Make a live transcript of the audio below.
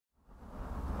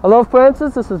Hello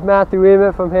Francis, this is Matthew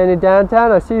Ouimette from Handy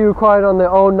Downtown. I see you acquired on the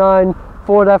 09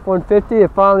 Ford F-150. It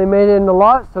finally made it in the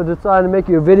lot, so decided to make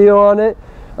you a video on it.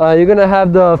 You're going to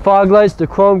have the fog lights, the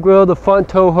chrome grille, the front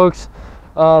tow hooks,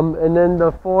 and then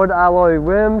the Ford alloy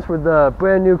rims with the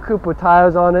brand new Cooper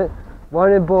tires on it.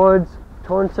 Running boards,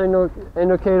 turn signal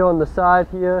indicator on the side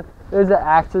here. There's the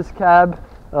access cab.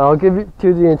 I'll give you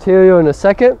to the interior in a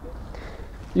second.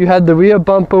 You had the rear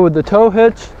bumper with the tow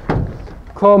hitch,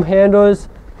 chrome handles,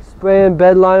 spray and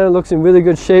bed liner, looks in really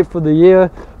good shape for the year.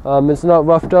 It's not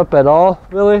roughed up at all,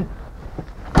 really.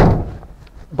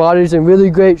 Body's in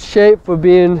really great shape for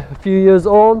being a few years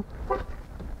old.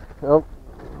 Yep.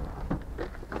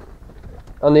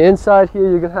 On the inside here,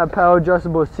 you're going to have power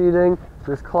adjustable seating.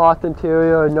 This cloth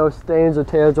interior, no stains or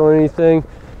tears or anything.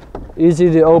 Easy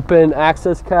to open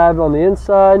access cab on the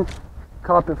inside.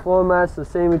 Carpet floor mats, the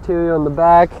same material on the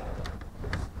back.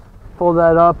 Pull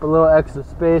that up, a little extra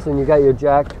space, and you got your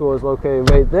jack tools located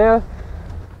right there.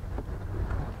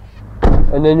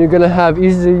 And then you're going to have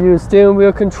easy to use steering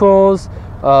wheel controls,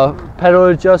 pedal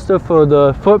adjuster for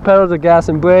the foot pedal, the gas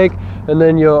and brake, and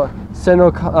then your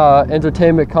center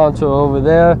entertainment console over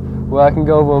there, where I can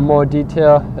go over more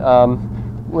detail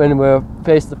when we're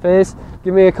face to face.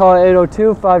 Give me a call at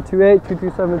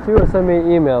 802-528-2272 or send me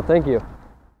an email. Thank you.